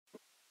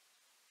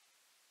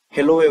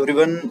Hello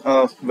everyone,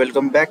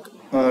 welcome back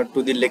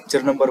to the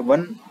lecture number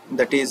 1.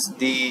 That is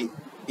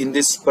in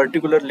this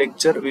particular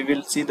lecture we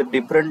will see the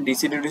different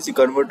DC to DC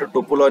converter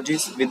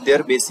topologies with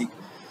their basic.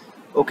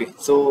 Okay,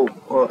 so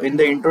in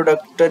the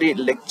introductory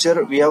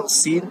lecture we have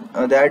seen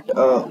that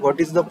what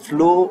is the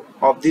flow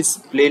of this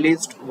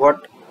playlist,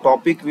 what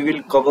topic we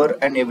will cover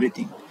and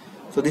everything.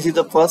 So this is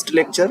the first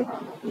lecture.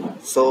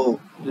 So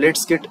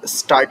let's get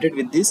started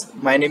with this.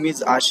 My name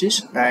is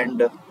Ashish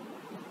and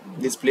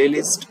this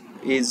playlist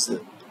is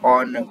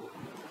on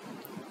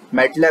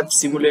MATLAB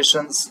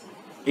simulations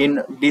in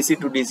DC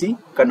to DC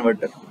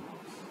converter.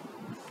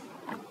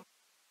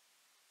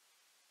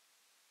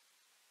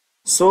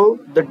 So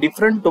the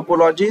different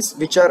topologies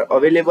which are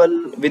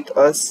available with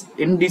us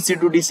in DC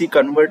to DC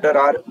converter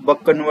are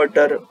buck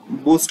converter,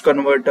 boost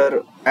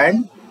converter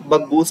and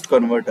buck boost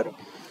converter.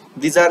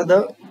 These are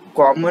the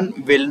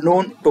common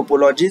well-known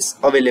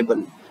topologies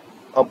available.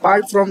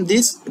 Apart from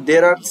this,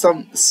 there are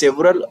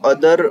several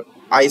other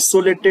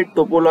isolated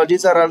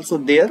topologies are also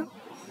there,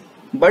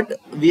 but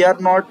we are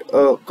not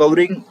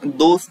covering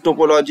those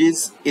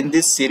topologies in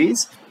this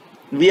series.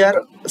 We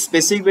are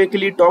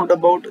specifically talked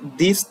about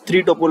these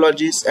three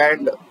topologies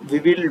and we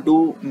will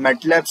do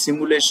MATLAB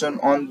simulation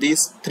on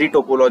these three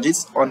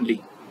topologies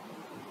only.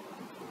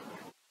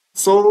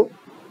 So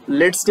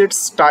let's get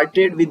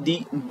started with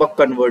the buck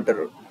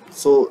converter.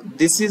 So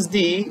this is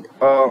the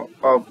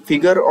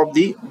figure of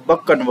the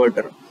buck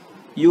converter.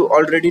 You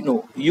already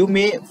know, you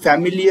may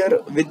familiar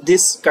with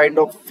this kind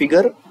of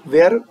figure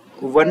where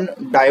one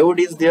diode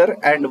is there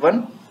and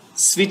one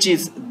switch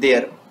is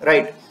there,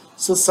 right?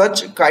 So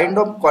such kind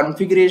of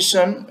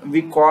configuration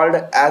we called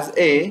as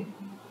a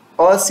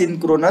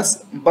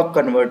asynchronous buck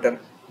converter.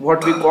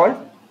 What we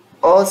call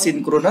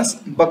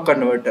asynchronous buck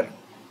converter.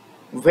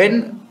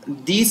 When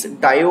this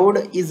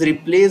diode is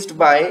replaced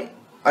by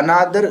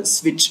another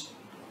switch,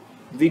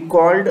 we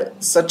called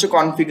such a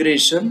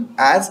configuration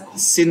as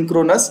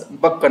synchronous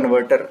buck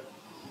converter.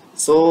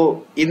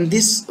 So in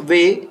this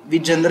way we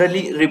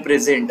generally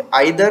represent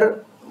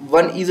either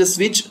one is a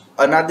switch,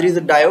 another is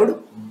a diode,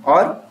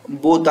 or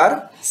both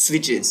are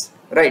switches,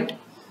 right?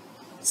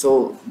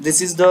 So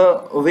this is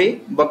the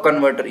way buck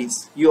converter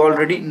is. You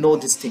already know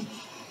this thing.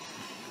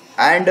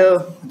 And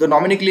the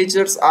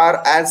nomenclatures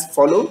are as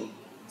follow.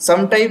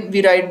 Sometimes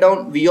we write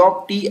down V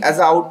of t as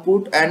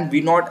output and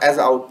V naught as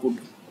output.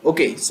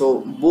 Okay,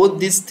 so both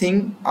these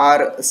things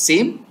are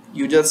same.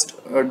 You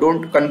just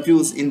don't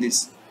confuse in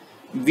this.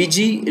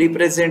 Vg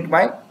represent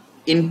my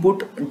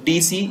input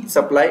DC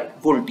supply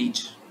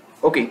voltage.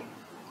 Okay,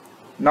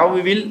 now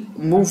we will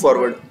move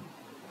forward.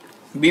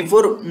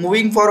 Before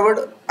moving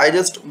forward, I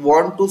just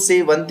want to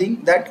say one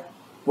thing, that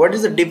what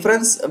is the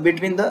difference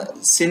between the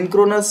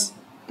synchronous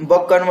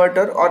buck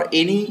converter or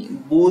any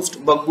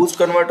buck boost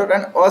converter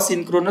and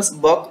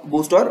asynchronous buck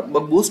boost or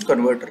buck boost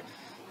converter.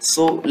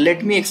 So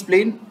let me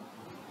explain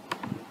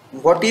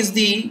what is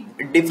the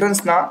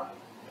difference now.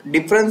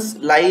 Difference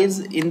lies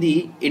in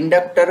the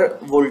inductor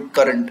volt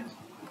current.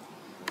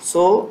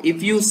 So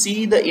if you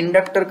see the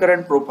inductor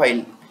current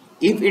profile,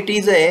 if it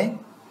is a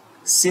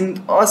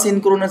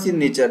asynchronous in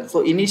nature,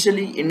 so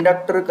initially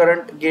inductor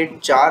current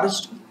get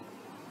charged,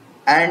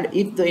 and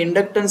if the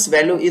inductance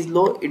value is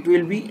low, it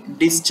will be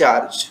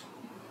discharged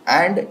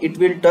and it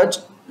will touch,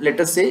 let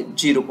us say,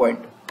 0 point.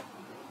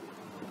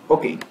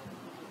 Okay,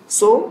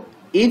 so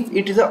if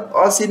it is a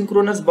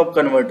asynchronous buck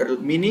converter,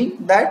 meaning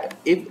that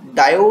if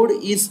diode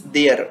is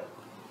there,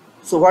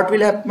 so what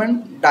will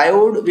happen?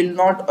 Diode will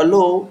not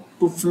allow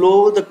to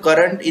flow the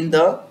current in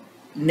the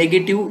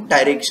negative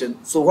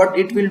direction. So what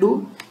it will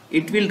do?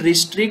 It will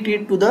restrict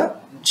it to the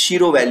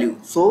 0 value.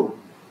 So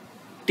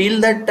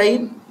till that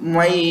time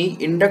my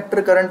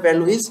inductor current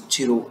value is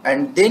 0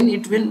 and then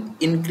it will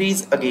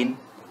increase again,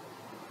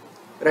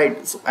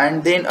 right? So,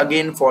 and then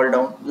again fall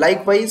down.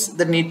 Likewise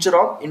the nature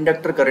of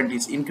inductor current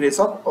is in case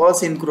of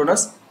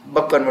asynchronous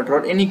buck converter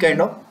or any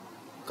kind of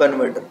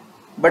converter.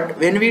 But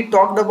when we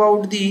talked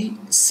about the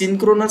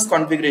synchronous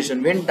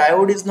configuration, when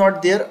diode is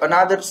not there,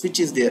 another switch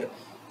is there,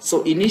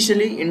 so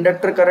initially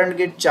inductor current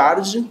get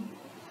charged,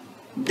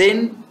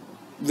 then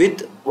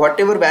with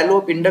whatever value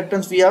of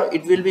inductance we have,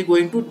 it will be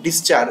going to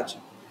discharge.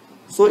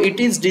 So it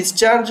is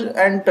discharged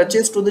and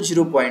touches to the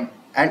 0 point.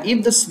 And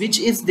if the switch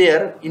is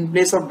there in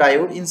place of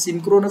diode in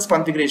synchronous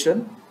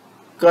configuration,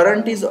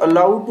 current is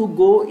allowed to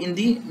go in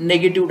the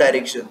negative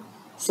direction.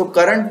 So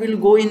current will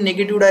go in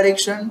negative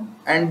direction,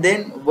 and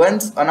then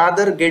once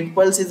another gate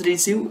pulse is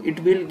received, it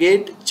will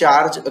get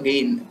charged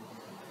again.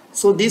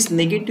 So this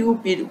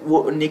negative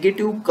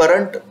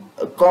current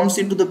comes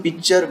into the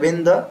picture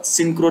when the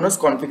synchronous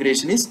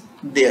configuration is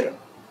there.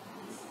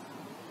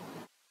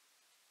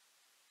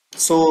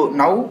 So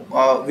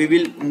now we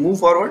will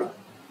move forward.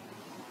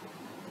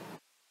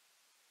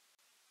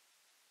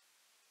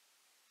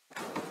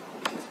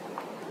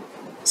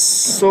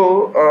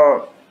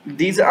 So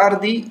these are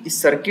the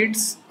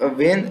circuits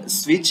when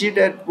switch it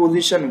at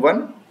position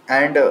 1,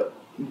 and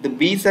the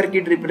B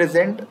circuit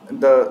represent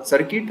the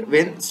circuit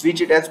when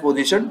switch it as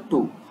position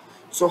 2.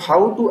 So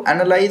how to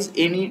analyze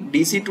any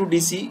DC to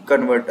DC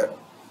converter?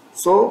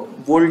 So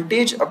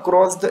voltage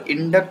across the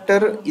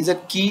inductor is a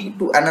key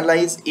to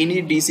analyze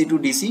any DC to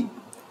DC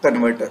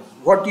converter.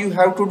 What you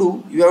have to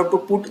do, you have to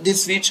put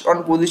this switch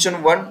on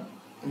position 1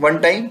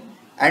 one time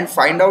and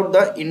find out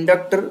the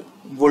inductor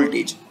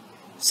voltage.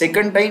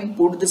 Second time,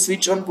 put the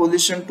switch on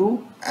position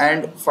 2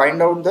 and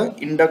find out the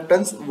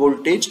inductance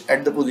voltage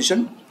at the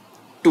position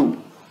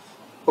 2.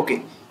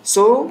 Okay,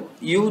 so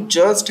you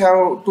just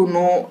have to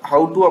know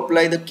how to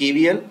apply the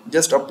KVL.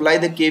 Just apply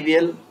the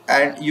KVL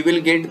and you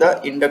will get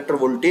the inductor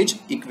voltage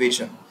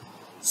equation.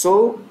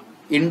 So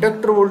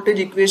inductor voltage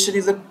equation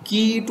is a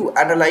key to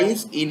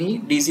analyze any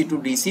DC to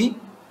DC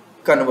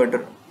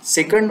converter.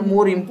 Second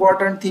more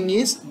important thing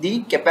is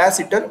the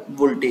capacitor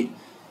voltage.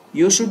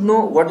 You should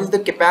know what is the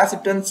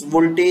capacitance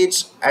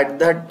voltage at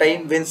that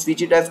time when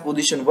switch it as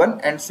position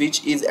 1 and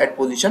switch is at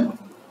position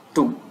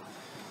 2.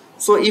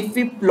 So if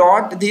we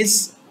plot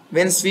this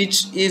when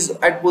switch is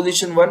at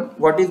position 1,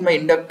 what is my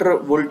inductor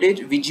voltage?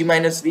 Vg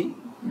minus V.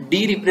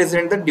 D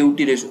represent the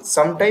duty ratio.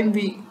 Sometimes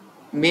we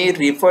may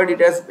refer it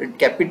as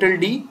capital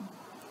D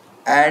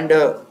and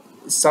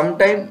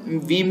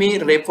sometimes we may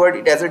refer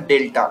it as a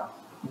delta.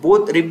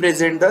 Both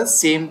represent the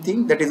same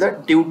thing, that is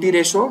a duty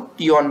ratio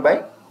T on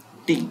by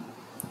T.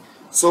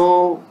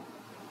 So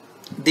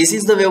this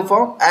is the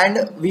waveform,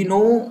 and we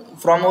know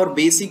from our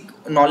basic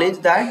knowledge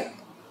that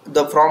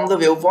from the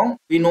waveform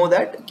we know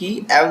that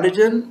key average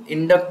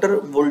inductor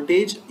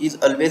voltage is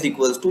always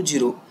equals to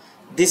 0.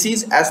 This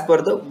is as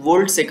per the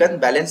volt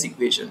second balance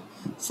equation.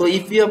 So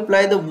if we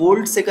apply the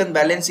volt second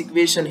balance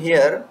equation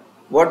here,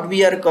 what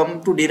we are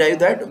come to derive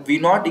that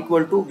V0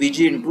 equal to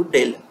Vg into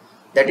del,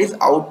 that is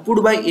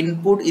output by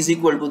input is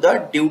equal to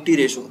the duty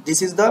ratio.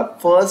 This is the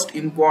first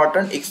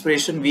important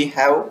expression we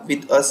have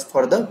with us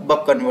for the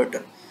buck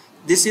converter.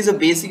 This is a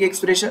basic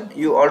expression,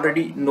 you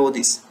already know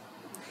this.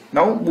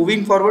 Now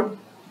moving forward,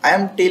 I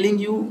am telling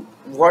you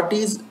what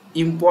is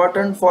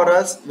important for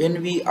us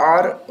when we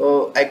are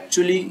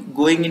actually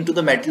going into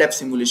the MATLAB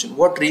simulation.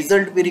 What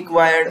result we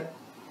required,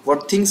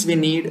 what things we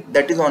need,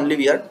 that is only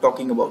we are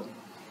talking about.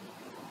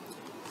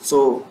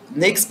 So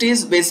next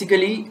is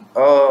basically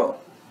L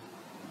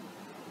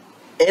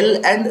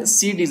and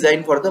C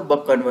design for the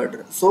buck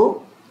converter.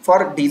 So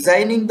for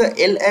designing the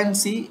L and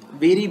C,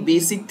 very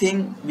basic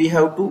thing we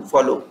have to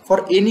follow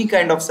for any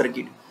kind of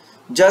circuit.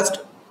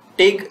 Just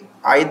take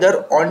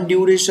either on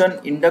duration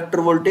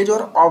inductor voltage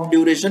or off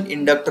duration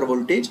inductor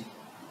voltage.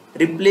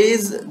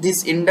 Replace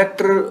this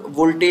inductor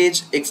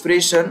voltage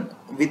expression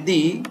with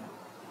the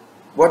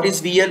what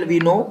is VL, we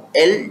know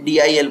L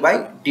dIL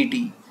by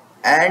dt,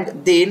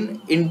 and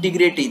then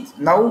integrate it.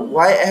 Now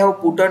why I have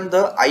put on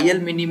the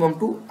IL minimum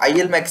to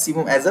IL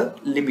maximum as a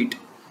limit?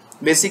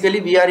 Basically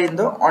we are in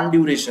the on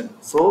duration,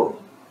 so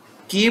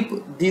keep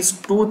these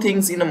two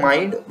things in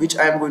mind which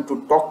I am going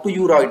to talk to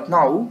you right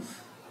now.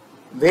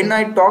 When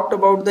I talked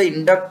about the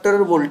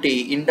inductor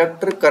voltage,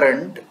 inductor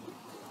current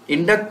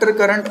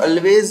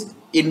always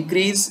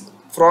increase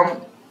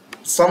from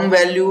some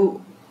value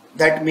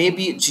that may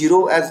be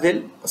 0 as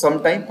well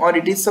sometime, or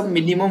it is some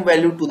minimum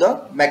value to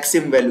the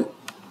maximum value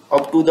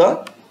up to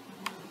the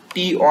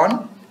T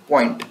on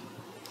point.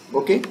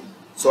 Okay,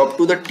 so up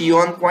to the T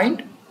on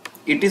point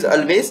it is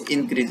always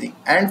increasing,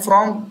 and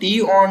from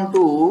T on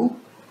to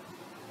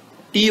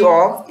T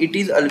off it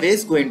is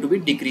always going to be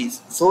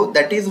decreased. So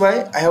that is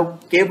why I have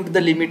kept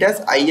the limit as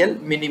IL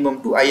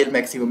minimum to IL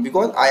maximum,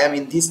 because I am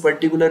in this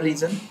particular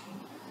region.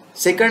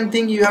 Second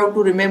thing you have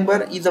to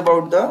remember is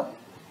about the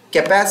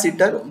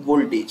capacitor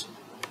voltage.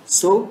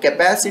 So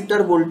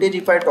capacitor voltage,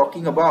 if I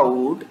talking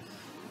about,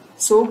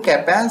 so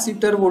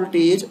capacitor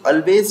voltage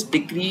always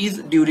decrease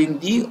during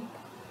the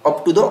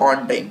up to the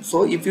on time.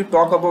 So if you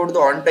talk about the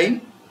on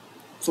time,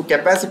 so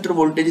capacitor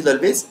voltage is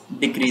always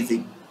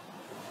decreasing.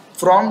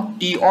 From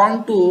T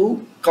on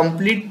to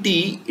complete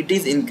T it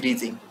is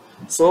increasing.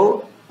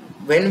 So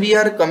when we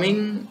are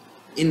coming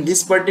in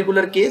this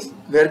particular case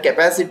where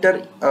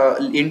capacitor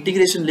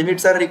integration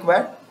limits are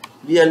required,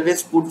 we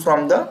always put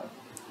from the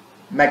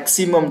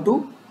maximum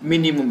to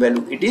minimum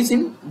value. It is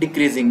in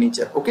decreasing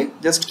nature. Okay,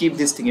 just keep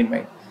this thing in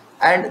mind.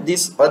 And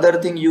this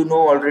other thing you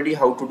know already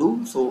how to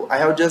do. So I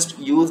have just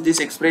used this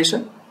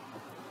expression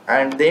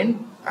and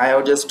then I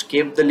have just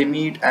kept the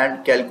limit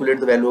and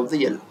calculate the value of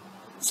the L.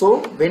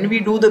 So when we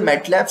do the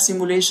MATLAB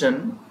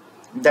simulation,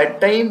 that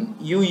time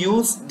you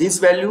use this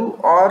value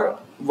or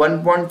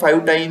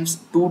 1.5 times,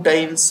 2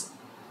 times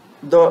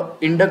the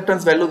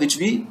inductance value which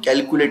we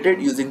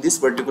calculated using this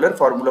particular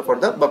formula for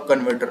the buck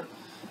converter.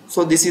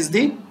 So this is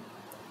the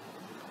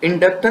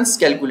inductance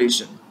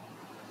calculation.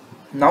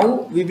 Now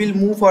we will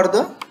move for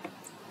the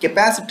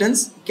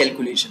capacitance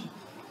calculation.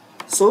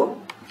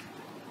 So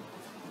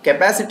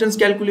capacitance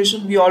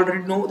calculation, we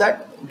already know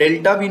that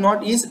delta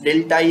V0 is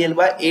delta IL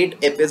by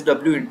 8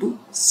 FSW into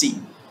C.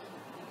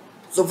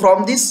 So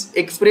from this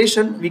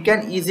expression we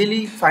can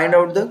easily find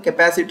out the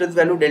capacitance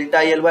value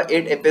delta IL by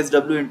 8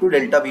 FSW into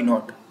delta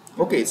V0.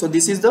 Okay, so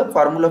this is the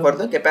formula for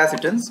the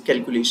capacitance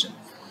calculation.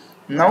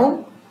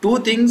 Now two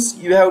things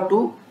you have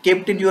to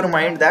keep in your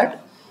mind,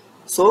 that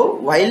so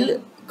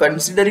while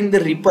considering the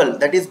ripple,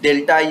 that is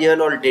delta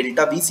IL or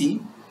delta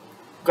VC,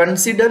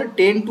 consider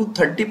 10 to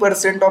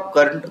 30% of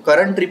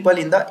current ripple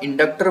in the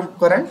inductor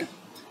current,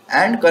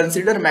 and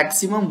consider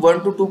maximum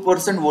 1 to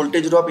 2%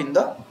 voltage drop in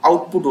the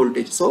output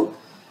voltage. So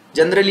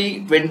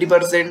generally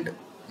 20%,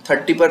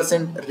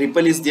 30%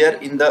 ripple is there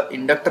in the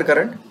inductor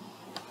current.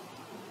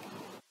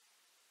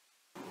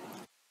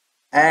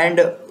 And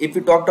if we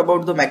talked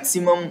about the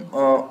maximum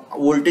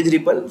voltage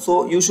ripple,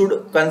 so you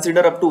should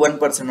consider up to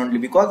 1% only,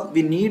 because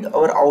we need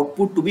our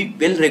output to be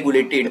well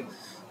regulated.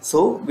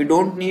 So we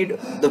don't need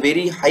the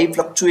very high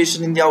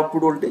fluctuation in the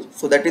output voltage.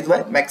 So that is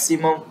why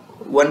maximum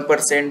 1%,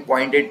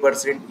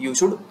 0.8% you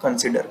should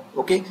consider.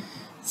 Okay.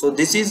 So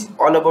this is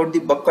all about the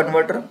buck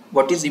converter.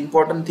 What is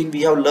important thing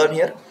we have learned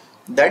here,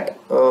 that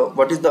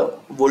what is the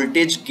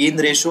voltage gain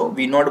ratio,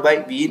 V0 by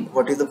Vin,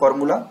 what is the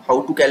formula,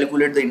 how to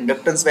calculate the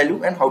inductance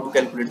value, and how to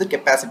calculate the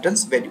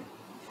capacitance value.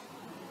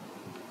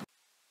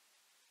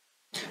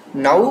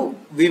 Now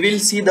we will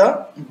see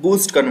the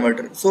boost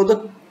converter. So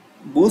the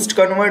boost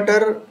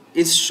converter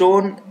is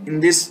shown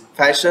in this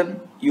fashion,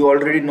 you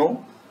already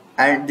know,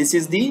 and this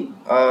is the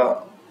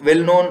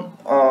well-known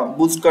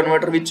boost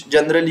converter, which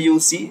generally you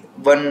see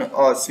one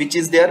switch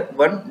is there,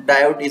 one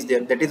diode is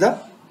there, that is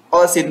a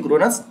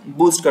asynchronous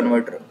boost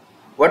converter.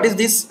 What is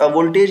this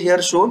voltage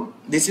here shown?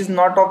 This is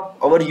not of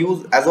our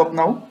use as of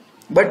now,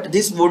 but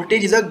this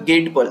voltage is a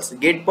gate pulse.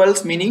 Gate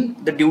pulse meaning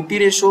the duty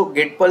ratio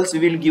gate pulse we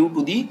will give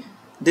to the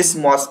this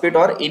MOSFET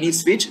or any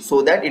switch,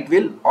 so that it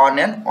will on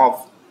and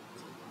off.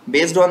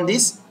 Based on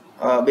this,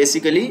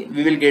 basically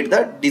we will get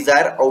the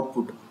desired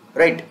output,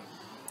 right?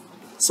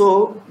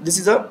 So this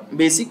is a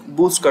basic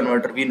boost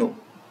converter, we know.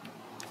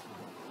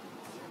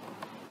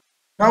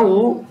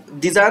 Now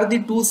these are the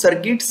two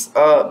circuits,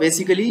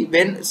 basically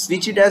when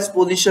switch it as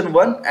position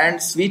 1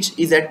 and switch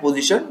is at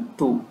position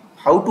 2.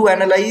 How to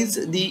analyze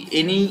the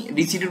any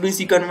DC to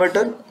DC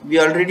converter, we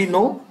already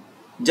know.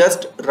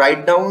 Just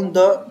write down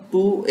the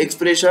two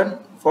expression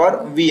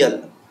for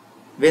VL.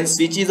 When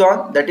switch is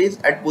on, that is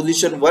at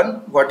position 1,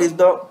 what is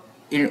the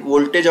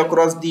voltage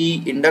across the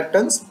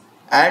inductance,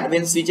 and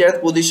when switch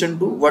at position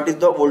 2, what is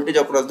the voltage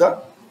across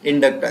the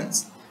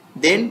inductance.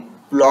 Then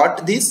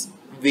plot this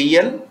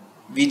VL,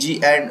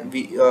 VG and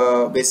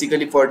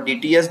basically for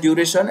DTS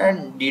duration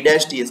and D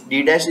dash TS.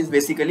 D dash is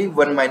basically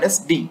 1 minus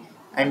D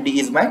and D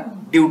is my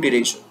duty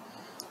ratio.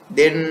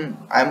 Then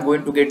I am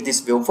going to get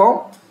this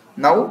waveform.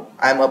 Now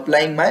I am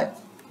applying my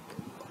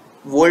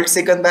volt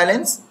second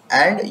balance,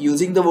 and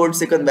using the volt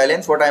second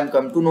balance, what I am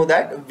come to know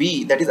that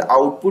V, that is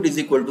output, is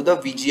equal to the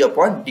VG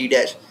upon D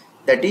dash.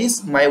 That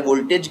is my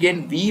voltage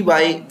gain V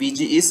by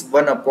VG is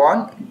 1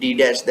 upon D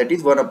dash, that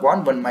is 1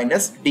 upon 1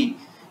 minus D.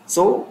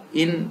 So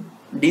in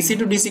DC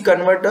to DC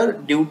converter,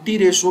 duty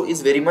ratio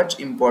is very much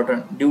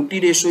important. Duty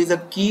ratio is a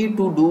key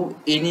to do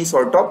any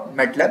sort of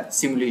MATLAB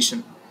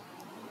simulation.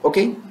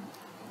 Okay.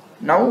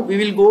 Now we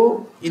will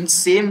go in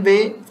same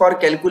way for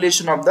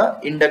calculation of the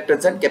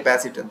inductance and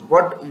capacitance.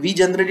 What we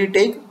generally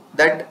take,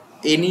 that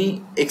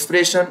any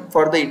expression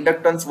for the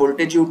inductance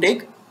voltage you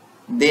take,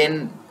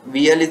 then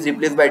VL is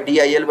replaced by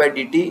DIL by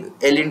dt,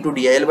 L into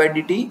DIL by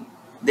dt,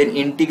 then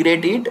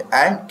integrate it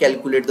and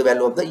calculate the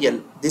value of the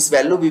L. This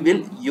value we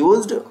will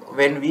use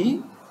when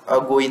we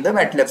go in the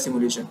MATLAB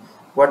simulation.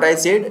 What I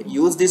said,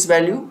 use this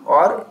value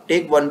or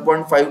take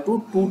 1.5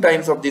 to 2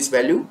 times of this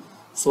value,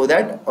 so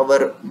that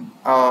our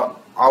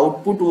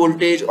output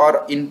voltage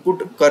or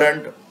input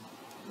current,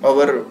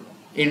 our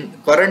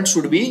current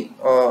should be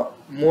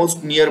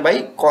most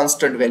nearby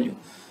constant value.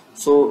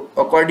 So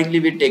accordingly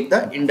we take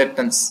the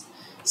inductance.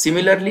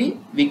 Similarly,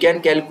 we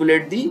can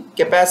calculate the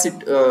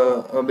capacitance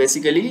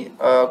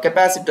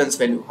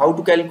value. How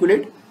to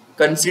calculate?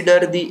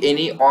 Consider the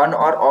any on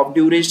or off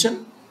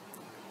duration.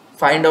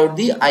 Find out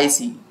the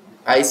IC.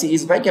 IC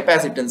is by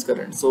capacitance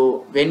current.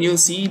 So when you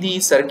see the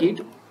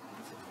circuit,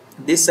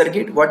 this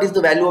circuit, what is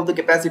the value of the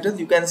capacitance?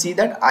 You can see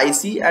that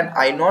IC and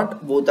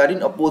I0 both are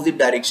in opposite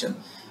direction.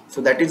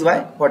 So that is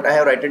why what I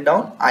have written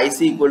down,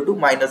 IC equal to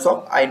minus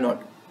of I0.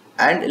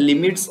 And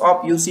limits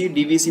of, you see,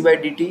 dVc by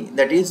dt,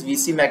 that is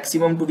Vc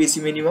maximum to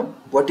Vc minimum.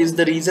 What is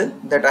the reason?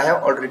 That I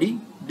have already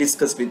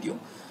discussed with you.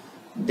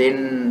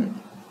 Then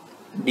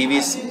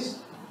dVc.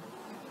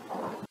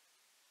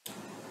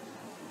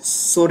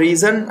 So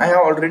reason I have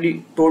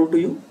already told to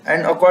you,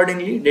 and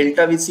accordingly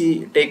delta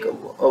Vc take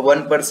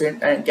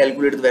 1% and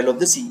calculate the value of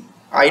the C.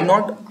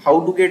 I0,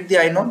 how to get the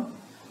I0?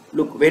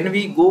 Look, when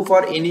we go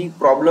for any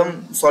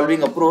problem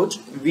solving approach,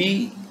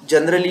 we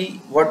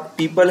generally, what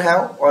people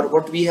have or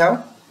what we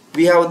have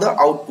the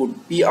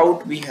output, P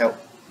out we have.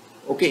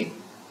 Okay,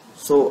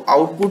 so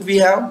output we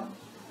have,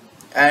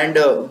 and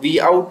V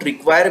out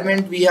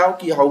requirement we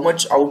have, how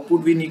much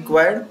output we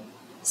required.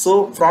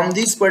 So from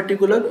this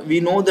particular, we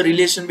know the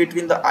relation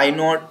between the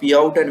I0, P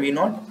out and V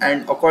naught,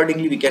 and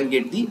accordingly we can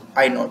get the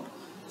I0.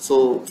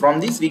 So from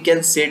this we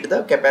can set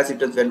the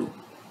capacitance value.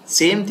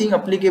 Same thing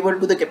applicable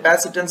to the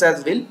capacitance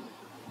as well.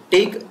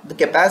 Take the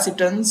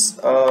capacitance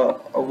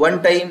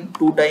 1 time,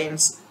 2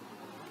 times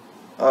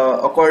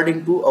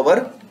according to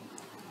our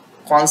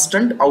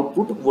constant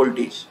output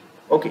voltage.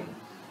 Okay.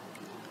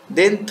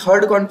 Then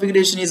third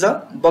configuration is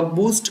a buck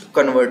boost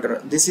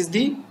converter. This is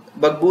the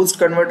buck boost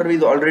converter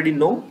is already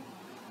know,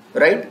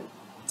 right?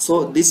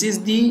 So this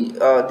is the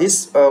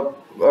this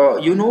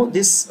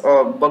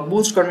buck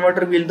boost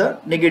converter will the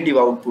negative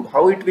output.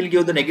 How it will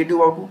give the negative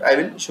output, I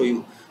will show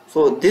you.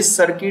 So this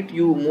circuit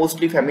you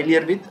mostly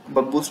familiar with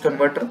buck boost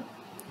converter.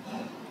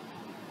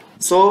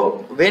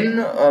 So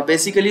when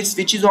basically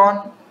switch is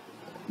on,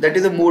 that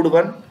is a mode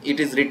 1, it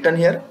is written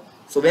here.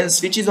 So when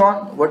switch is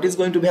on, what is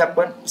going to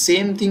happen?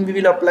 Same thing we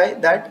will apply,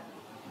 that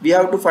we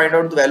have to find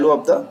out the value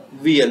of the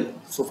VL.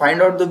 So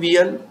find out the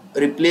VL,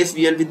 replace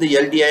VL with the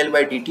L dIL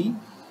by dt,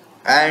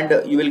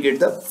 and you will get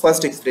the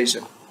first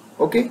expression.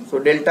 Okay, so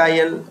delta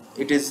IL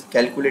it is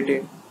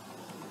calculated.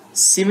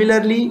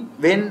 Similarly,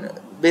 when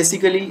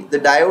basically the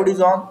diode is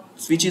on,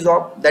 switch is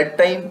off, that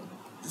time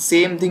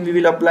same thing we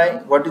will apply.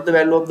 What is the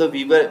value of the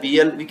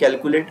VL? We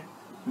calculate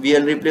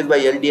VL replaced by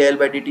L dIL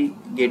by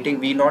dt,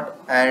 getting V naught,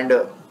 and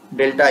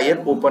delta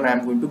IL open I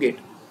am going to get.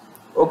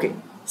 Okay,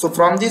 so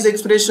from this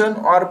expression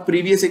or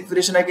previous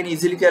expression I can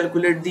easily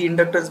calculate the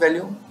inductance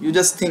value. You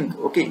just think,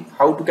 okay,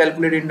 how to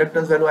calculate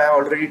inductance value, I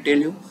already tell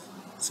you,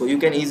 so you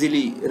can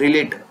easily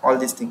relate all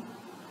these things.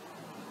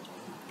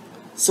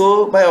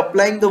 So by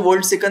applying the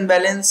volt second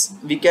balance,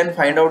 we can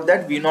find out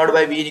that V naught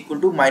by V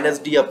equal to minus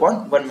D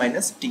upon 1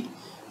 minus T.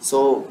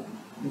 So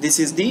this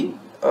is the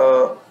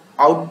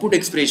output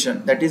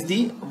expression, that is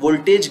the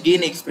voltage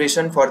gain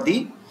expression for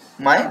the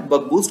my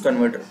buck boost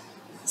converter.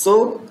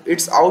 So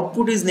its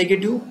output is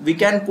negative. We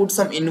can put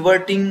some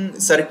inverting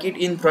circuit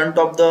in front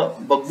of the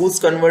buck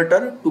boost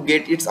converter to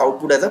get its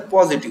output as a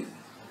positive,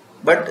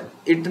 but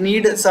it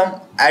needs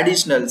some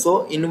additional.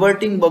 So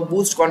inverting buck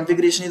boost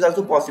configuration is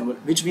also possible,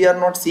 which we are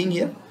not seeing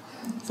here.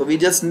 So we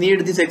just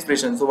need this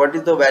expression. So what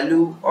is the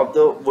value of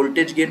the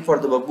voltage gain for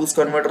the buck boost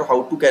converter?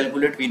 How to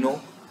calculate, we know.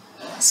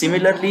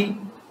 Similarly,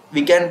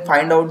 we can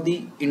find out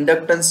the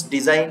inductance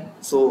design.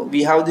 So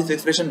we have this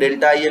expression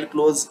delta IL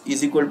close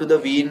is equal to the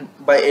V in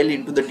by L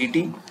into the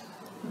dt,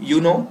 you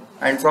know,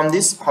 and from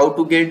this how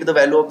to get the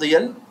value of the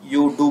L,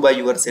 you do by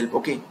yourself.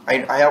 Okay,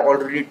 I have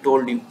already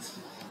told you.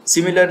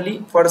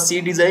 Similarly, for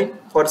C design,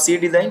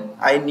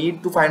 I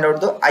need to find out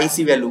the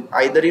IC value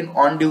either in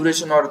on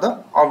duration or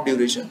the off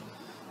duration.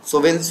 So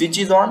when switch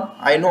is on,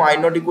 I know I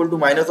naught equal to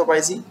minus of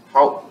IC.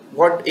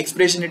 What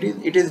expression it is?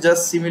 It is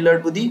just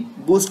similar to the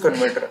boost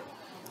converter.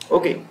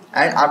 Okay,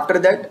 and after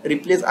that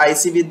replace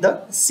IC with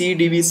the C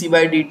dVc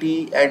by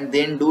dt and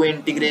then do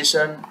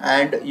integration,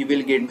 and you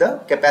will get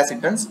the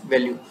capacitance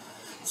value.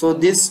 So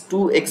these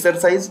two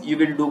exercise you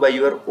will do by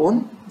your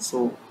own.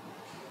 So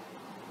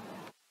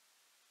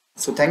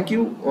thank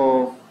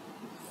you.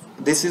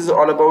 This is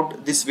all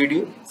about this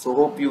video. So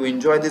hope you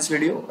enjoy this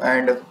video,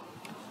 and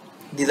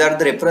these are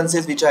the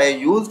references which I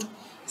used.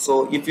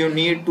 So if you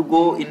need to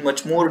go in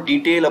much more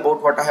detail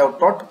about what I have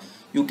taught,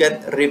 you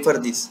can refer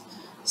this.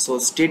 So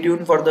stay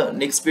tuned for the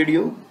next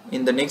video.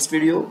 In the next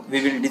video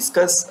we will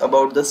discuss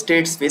about the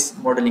state space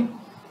modeling.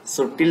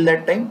 So till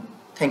that time,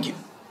 thank you.